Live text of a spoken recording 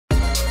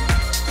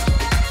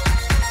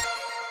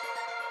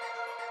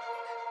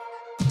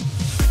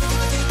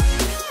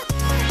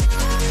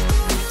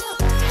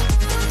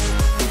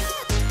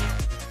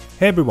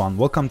Hey everyone,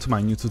 welcome to my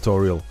new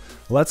tutorial.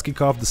 Let's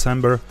kick off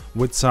December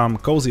with some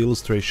cozy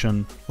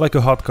illustration, like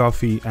a hot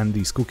coffee and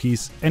these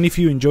cookies. And if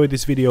you enjoyed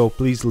this video,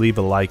 please leave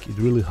a like, it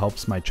really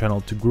helps my channel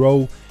to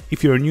grow.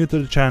 If you're new to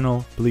the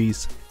channel,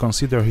 please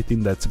consider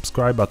hitting that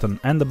subscribe button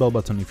and the bell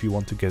button if you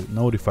want to get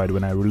notified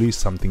when I release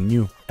something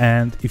new.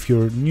 And if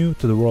you're new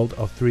to the world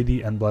of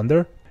 3D and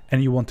Blender,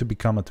 and you want to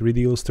become a 3D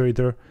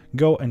illustrator,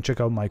 go and check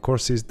out my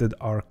courses that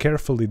are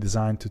carefully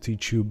designed to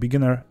teach you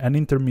beginner and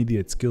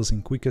intermediate skills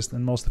in quickest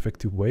and most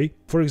effective way.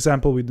 For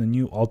example, with the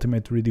new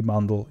Ultimate 3D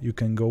bundle, you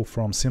can go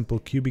from simple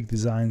cubic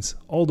designs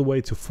all the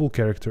way to full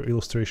character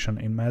illustration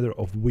in a matter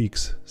of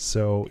weeks.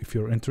 So if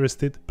you're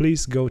interested,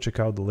 please go check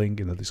out the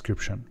link in the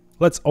description.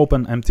 Let's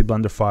open empty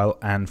Blender file,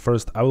 and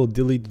first I will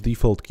delete the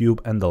default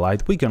cube and the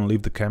light. We can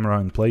leave the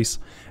camera in place,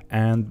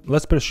 and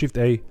let's press Shift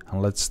A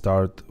and let's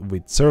start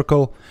with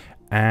circle.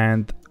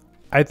 And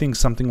I think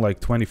something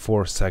like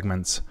 24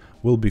 segments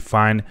will be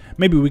fine.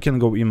 Maybe we can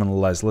go even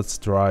less. Let's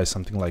try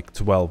something like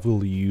 12.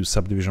 We'll use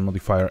subdivision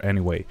modifier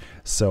anyway.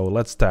 So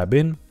let's tab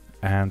in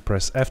and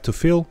press F to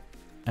fill,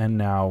 and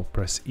now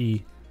press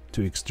E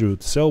to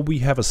extrude. So we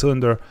have a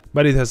cylinder,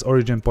 but it has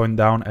origin point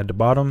down at the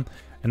bottom.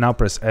 And now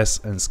press S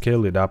and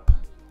scale it up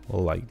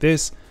like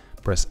this.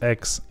 Press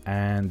X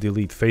and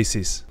delete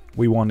faces.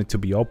 We want it to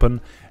be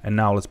open. And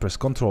now let's press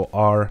Ctrl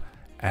R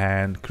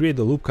and create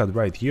a loop cut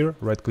right here.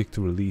 Right click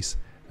to release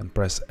and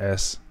press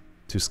S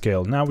to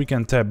scale. Now we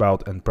can tab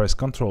out and press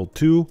Ctrl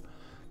 2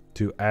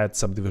 to add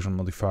subdivision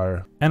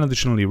modifier, and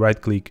additionally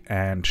right click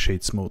and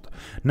shade smooth.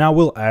 Now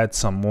we'll add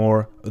some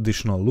more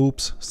additional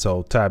loops.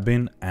 So tab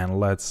in and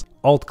let's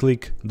alt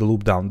click the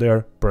loop down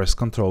there, press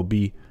Ctrl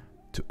B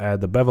to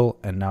add the bevel,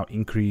 and now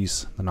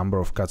increase the number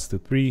of cuts to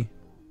 3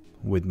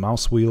 with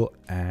mouse wheel,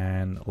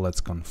 and let's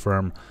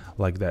confirm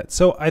like that.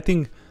 So I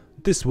think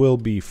this will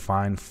be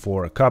fine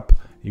for a cup.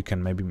 You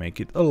can maybe make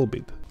it a little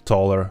bit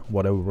taller,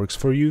 whatever works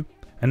for you.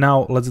 And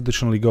now let's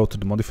additionally go to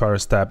the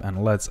modifiers tab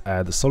and let's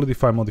add a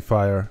solidify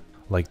modifier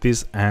like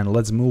this, and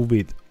let's move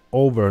it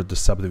over the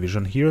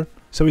subdivision here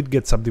so it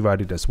gets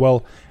subdivided as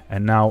well.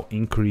 And now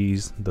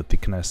increase the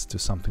thickness to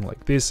something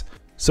like this.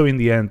 So in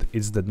the end,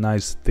 it's that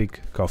nice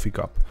thick coffee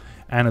cup.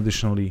 And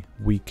additionally,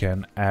 we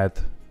can add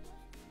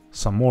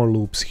some more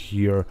loops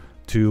here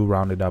to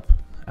round it up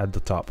at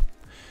the top.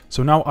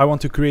 So now I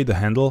want to create a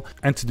handle,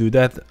 and to do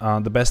that,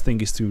 the best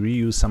thing is to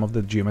reuse some of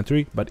the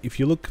geometry. But if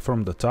you look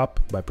from the top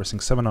by pressing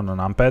 7 on the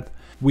numpad,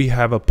 we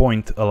have a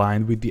point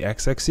aligned with the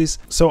x-axis.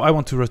 So I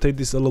want to rotate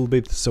this a little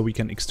bit so we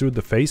can extrude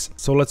the face.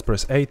 So let's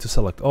press A to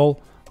select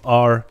all,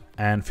 R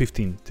and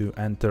 15 to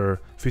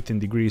enter 15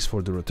 degrees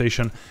for the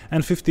rotation,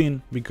 and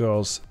 15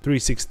 because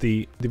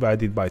 360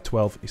 divided by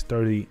 12 is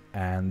 30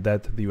 and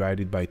that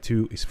divided by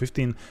 2 is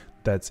 15.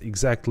 That's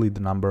exactly the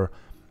number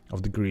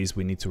of degrees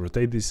we need to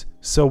rotate this,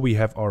 so we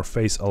have our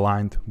face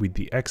aligned with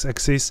the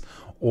x-axis,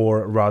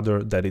 or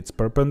rather that it's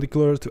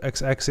perpendicular to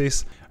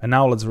x-axis. And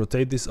now let's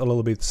rotate this a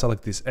little bit.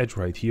 Select this edge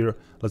right here,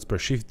 let's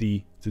press Shift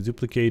D to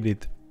duplicate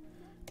it,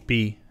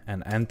 P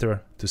and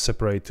enter to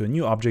separate to a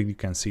new object. You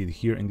can see it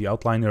here in the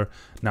outliner.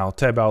 Now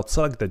tab out,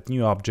 select that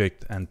new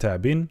object and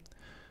tab in.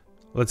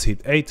 Let's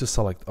hit A to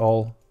select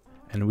all,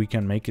 and we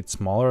can make it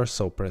smaller,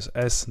 so press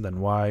S then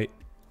Y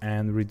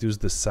and reduce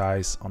the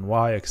size on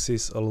Y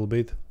axis a little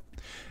bit.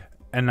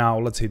 And now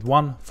let's hit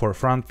 1 for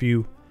front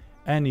view,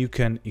 and you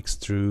can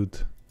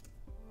extrude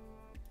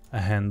a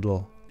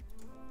handle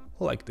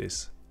like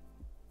this.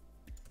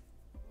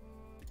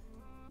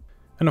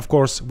 And of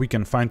course we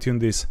can fine-tune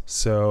this,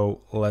 so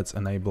let's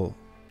enable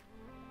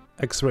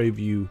X-ray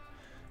view,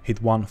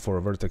 hit 1 for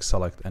a vertex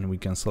select, and we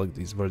can select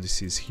these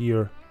vertices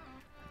here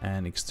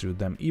and extrude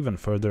them even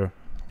further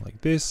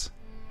like this,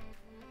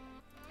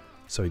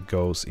 so it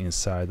goes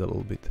inside a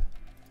little bit.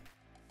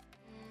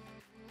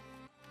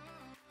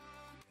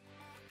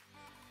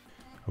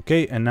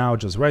 Okay, and now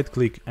just right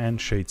click and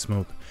shade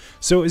smooth.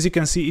 So as you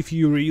can see, if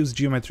you reuse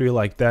geometry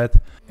like that,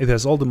 it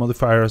has all the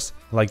modifiers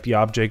like the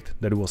object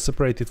that it will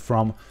separate it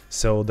from,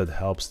 so that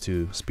helps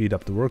to speed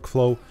up the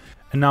workflow.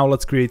 And now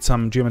let's create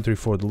some geometry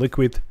for the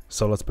liquid.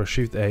 So let's press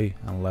Shift A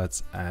and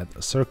let's add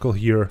a circle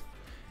here,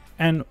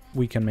 and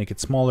we can make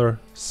it smaller.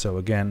 So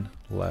again,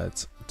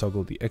 let's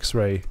toggle the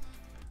X-ray,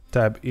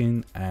 tab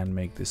in and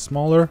make this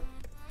smaller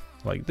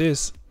like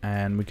this,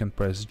 and we can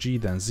press G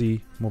then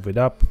Z, move it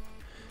up,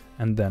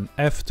 and then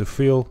F to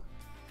fill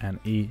and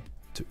E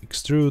to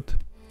extrude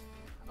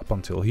up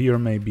until here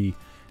maybe,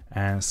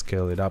 and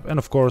scale it up. And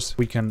of course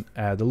we can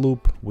add a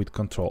loop with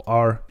Ctrl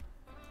R,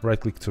 right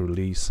click to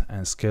release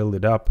and scale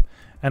it up.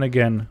 And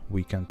again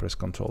we can press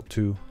Ctrl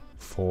 2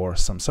 for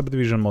some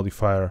subdivision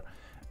modifier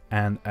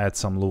and add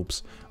some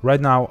loops.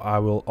 Right now I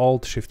will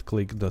Alt Shift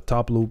click the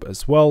top loop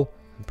as well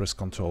and press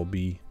Ctrl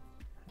B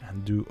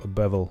and do a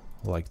bevel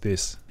like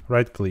this,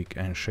 right click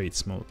and shade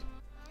smooth.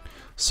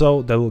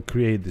 So that will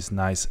create this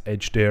nice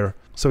edge there,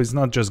 so it's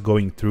not just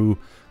going through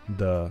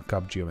the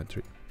cup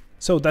geometry.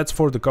 So that's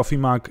for the coffee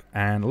mug,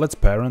 and let's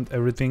parent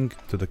everything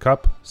to the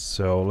cup.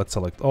 So let's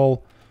select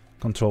all,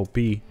 Ctrl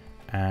P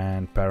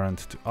and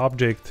parent to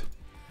object,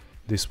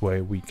 This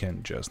way we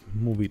can just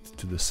move it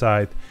to the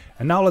side.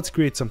 And now let's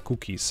create some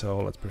cookies. So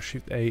let's press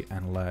Shift A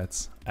and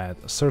let's add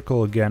a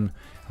circle again,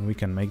 and we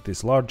can make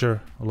this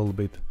larger a little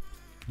bit.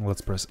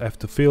 Let's press F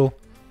to fill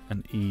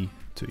and E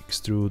to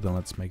extrude, and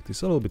let's make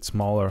this a little bit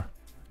smaller,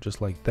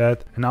 just like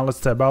that. And now let's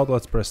tab out,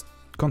 let's press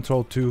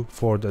Ctrl 2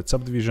 for that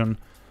subdivision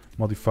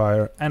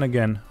modifier, and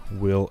again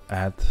we'll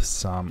add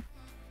some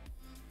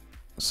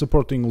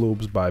supporting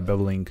loops by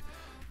beveling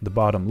the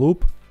bottom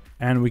loop.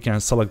 And we can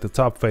select the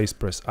top face,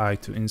 press I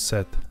to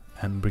inset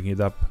and bring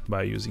it up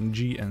by using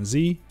G and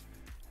Z,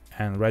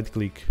 and right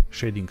click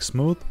shading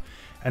smooth.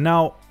 And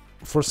now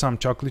for some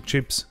chocolate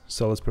chips,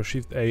 so let's press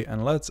Shift A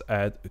and let's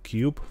add a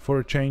cube for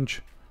a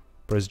change.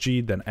 Press G,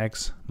 then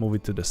X, move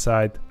it to the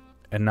side.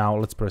 And now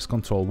let's press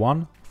Ctrl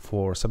 1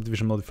 for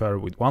subdivision modifier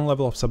with one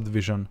level of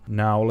subdivision.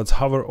 Now let's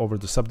hover over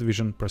the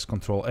subdivision, press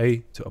Ctrl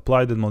A to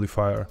apply the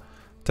modifier,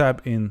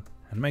 tab in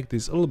and make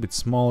this a little bit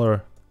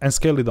smaller and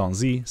scale it on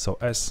Z, so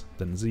S,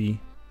 then Z,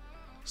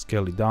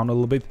 scale it down a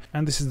little bit.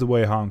 And this is the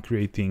way how I'm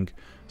creating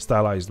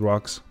stylized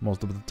rocks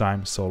most of the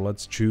time. So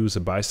let's choose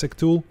a bisect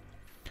tool,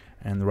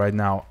 and right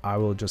now I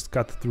will just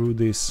cut through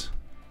this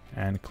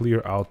and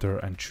clear outer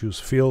and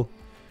choose fill,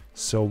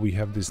 so we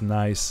have these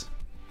nice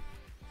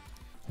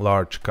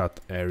large cut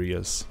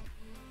areas.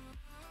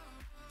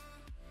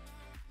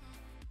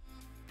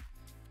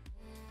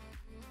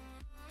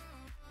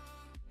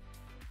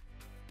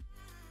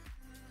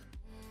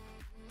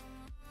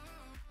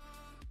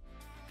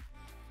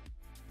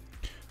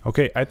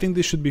 Okay, I think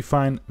this should be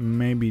fine.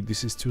 Maybe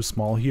this is too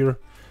small here,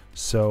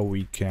 so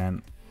we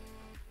can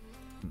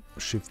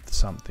shift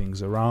some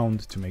things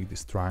around to make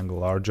this triangle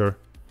larger.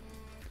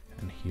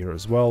 And here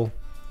as well,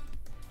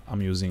 I'm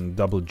using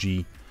double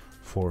G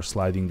for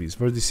sliding these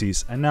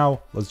vertices. And now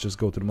let's just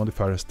go to the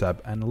modifiers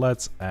tab and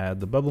let's add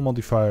the bevel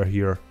modifier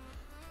here.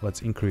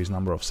 Let's increase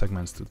number of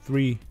segments to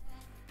 3.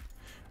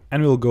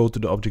 And we'll go to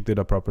the object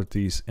data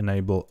properties,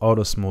 enable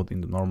auto smooth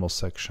in the normal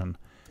section,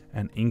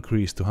 and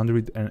increase to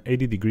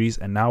 180 degrees.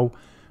 And now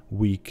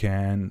we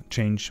can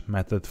change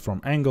method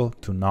from angle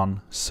to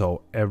none,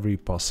 so every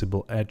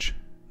possible edge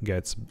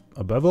gets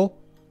a bevel.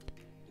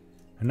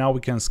 And now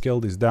we can scale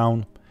this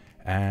down,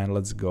 and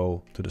let's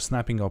go to the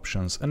snapping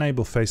options,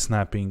 enable face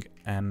snapping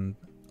and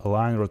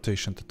align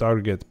rotation to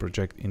target,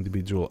 project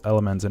individual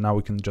elements. And now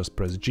we can just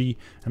press G,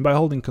 and by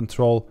holding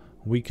Ctrl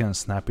we can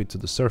snap it to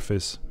the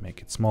surface,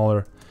 make it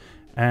smaller,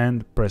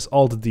 and press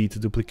Alt D to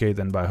duplicate,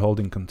 and by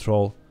holding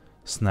Ctrl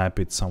snap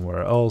it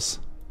somewhere else.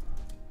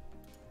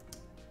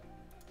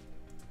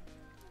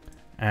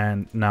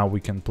 And now we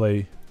can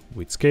play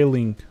with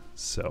scaling,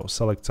 so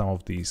select some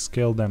of these,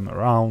 scale them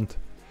around,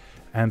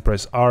 and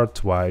press R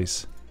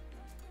twice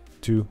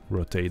to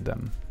rotate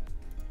them.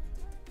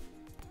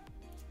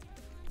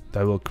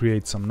 That will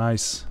create some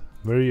nice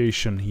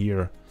variation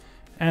here,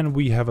 and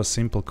we have a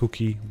simple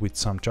cookie with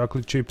some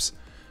chocolate chips.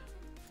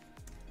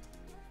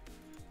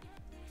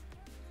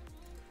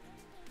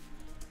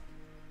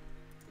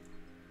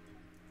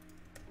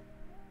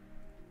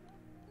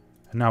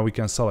 And now we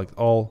can select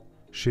all,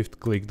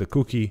 shift click the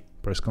cookie,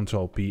 press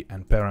Ctrl P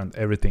and parent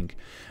everything.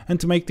 And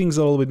to make things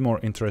a little bit more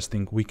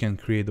interesting, we can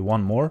create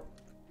one more.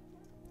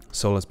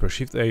 So let's press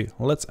Shift A,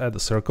 let's add a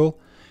circle.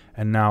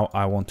 And now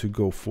I want to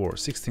go for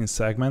 16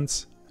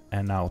 segments,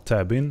 and now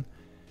tab in,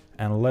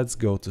 and let's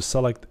go to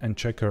select and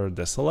checker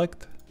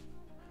deselect.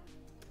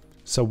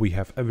 So we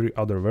have every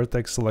other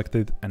vertex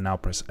selected, and now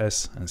press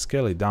S and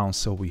scale it down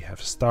so we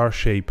have star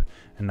shape.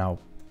 And now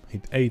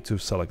hit A to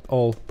select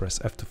all,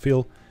 press F to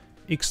fill,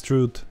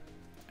 extrude,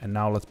 and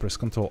now let's press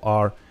Ctrl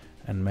R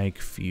and make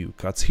few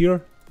cuts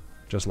here,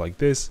 just like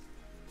this.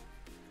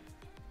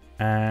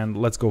 And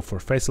let's go for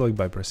face select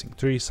by pressing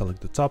 3,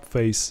 select the top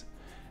face,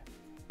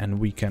 and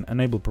we can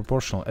enable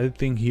proportional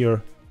editing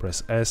here,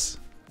 press S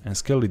and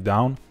scale it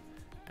down.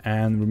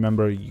 And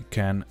remember, you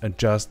can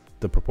adjust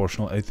the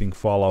proportional editing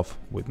fall off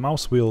with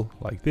mouse wheel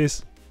like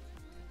this.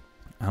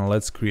 And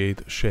let's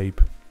create a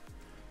shape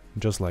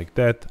just like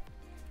that.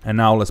 And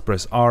now let's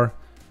press R,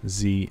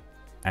 Z,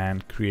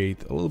 and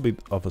create a little bit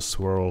of a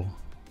swirl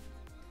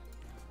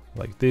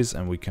like this,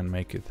 and we can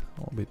make it a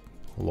little bit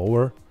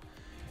lower.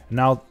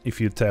 Now if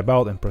you tab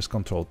out and press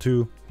Ctrl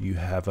 2, you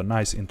have a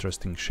nice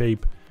interesting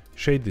shape.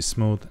 Shade this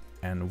smooth,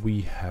 and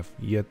we have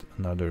yet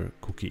another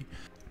cookie.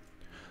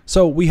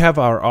 So we have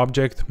our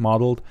object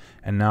modeled,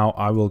 and now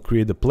I will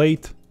create a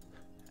plate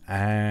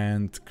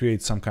and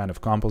create some kind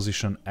of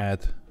composition,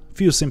 add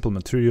few simple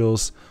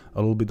materials, a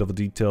little bit of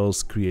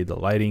details, create the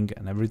lighting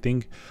and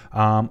everything.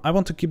 I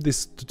want to keep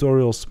these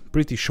tutorials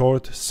pretty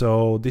short,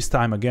 so this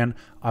time again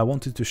I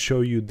wanted to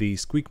show you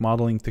these quick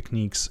modeling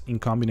techniques in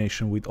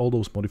combination with all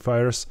those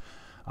modifiers,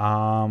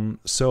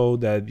 so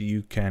that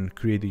you can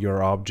create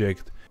your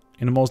object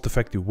in the most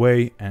effective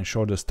way and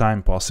shortest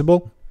time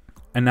possible.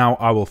 And now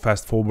I will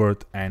fast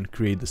forward and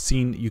create the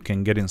scene. You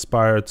can get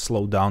inspired,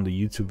 slow down the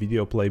YouTube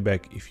video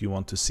playback if you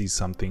want to see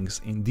some things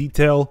in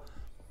detail,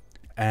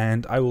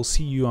 and I will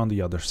see you on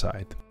the other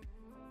side.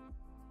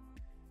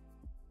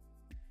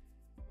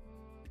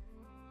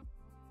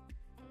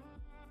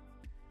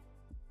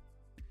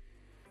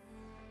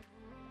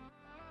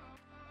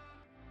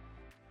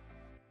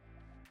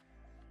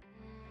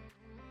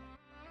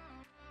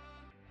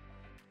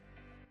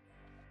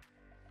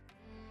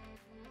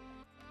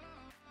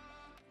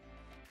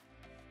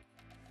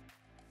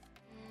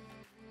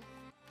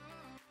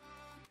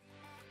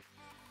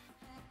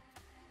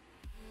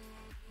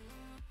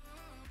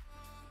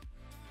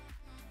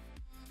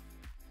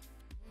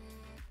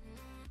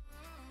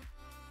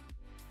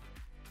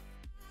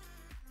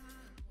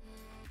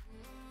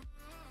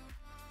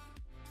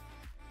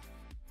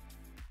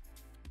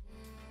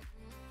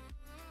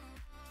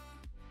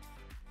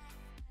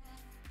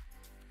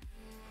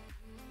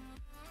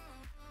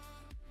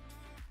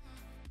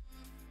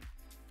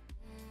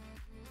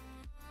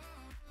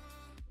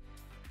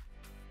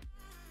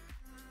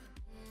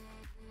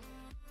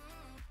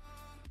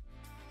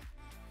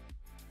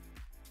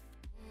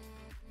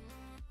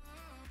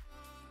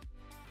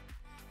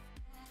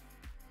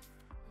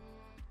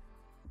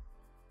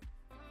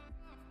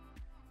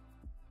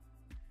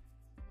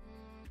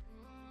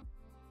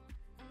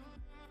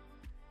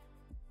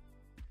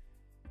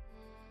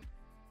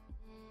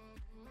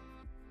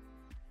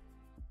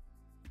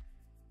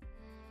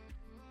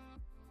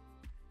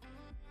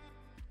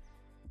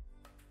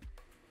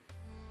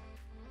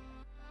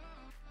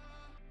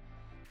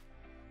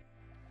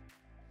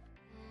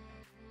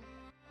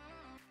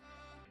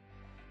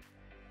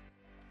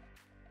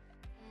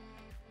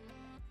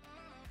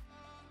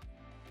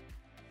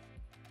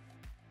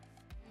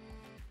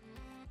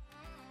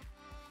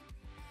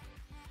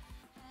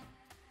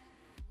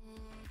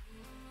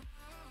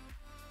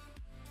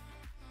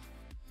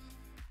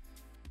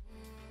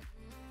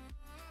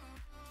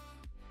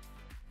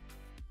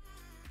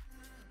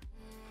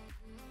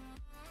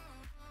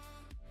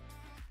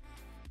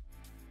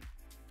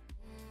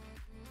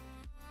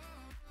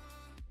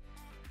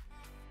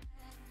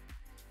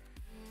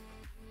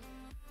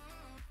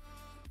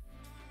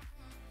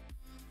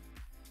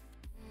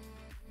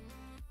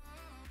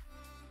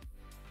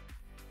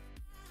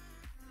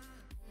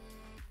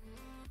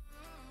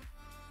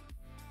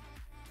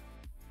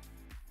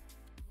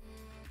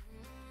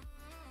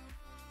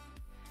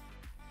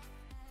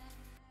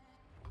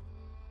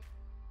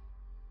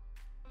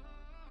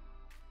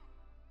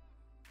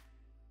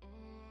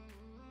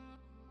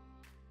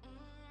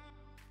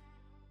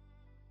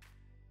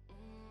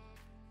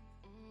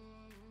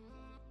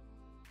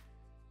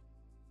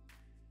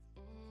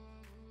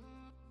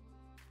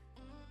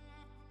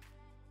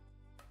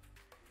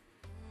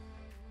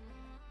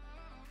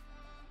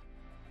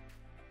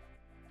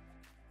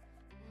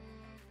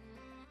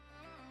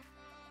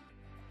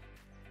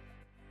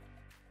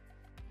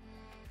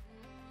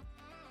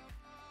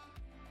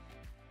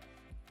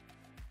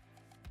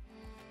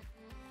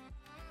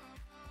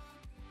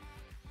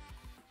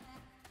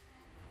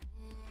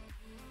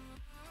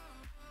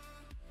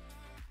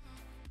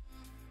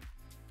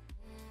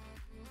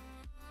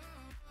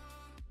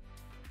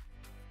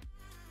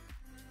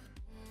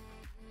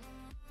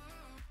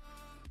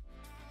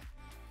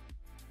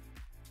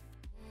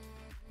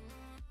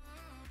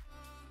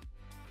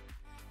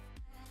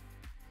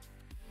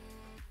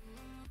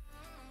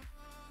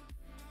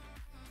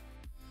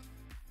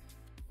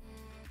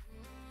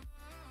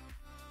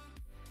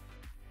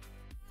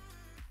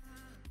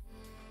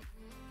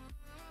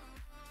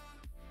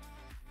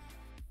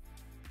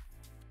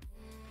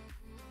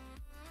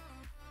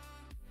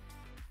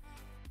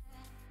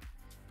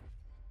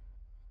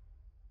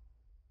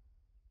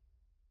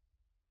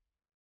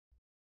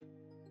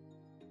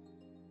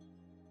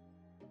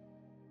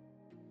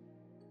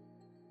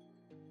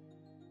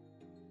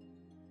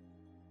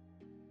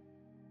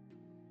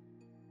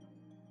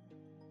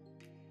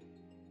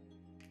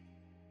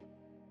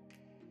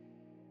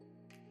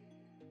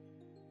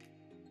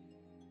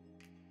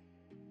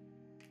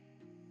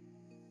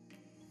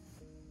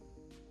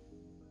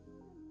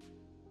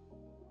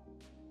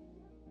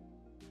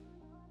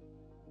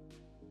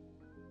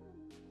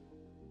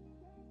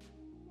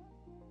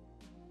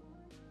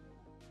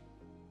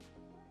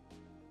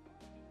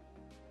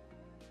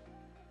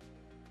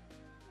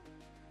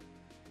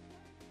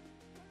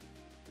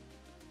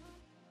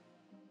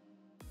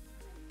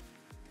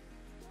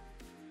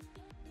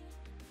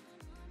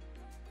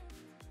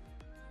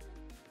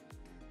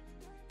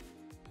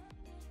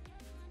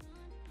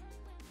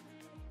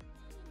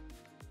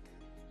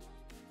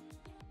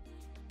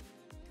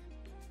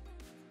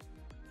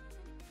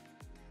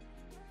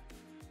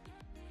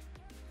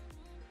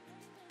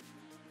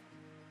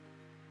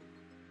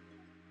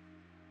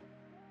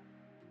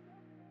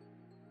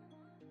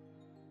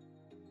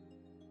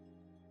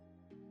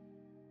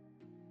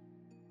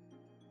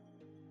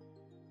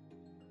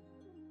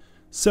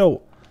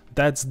 So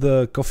that's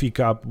the coffee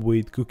cup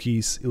with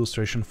cookies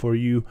illustration for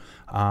you.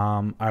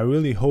 I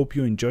really hope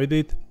you enjoyed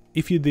it.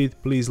 If you did,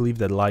 please leave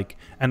that like,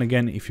 and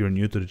again, if you're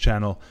new to the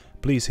channel,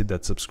 please hit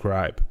that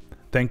subscribe.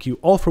 Thank you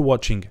all for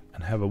watching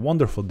and have a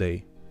wonderful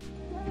day.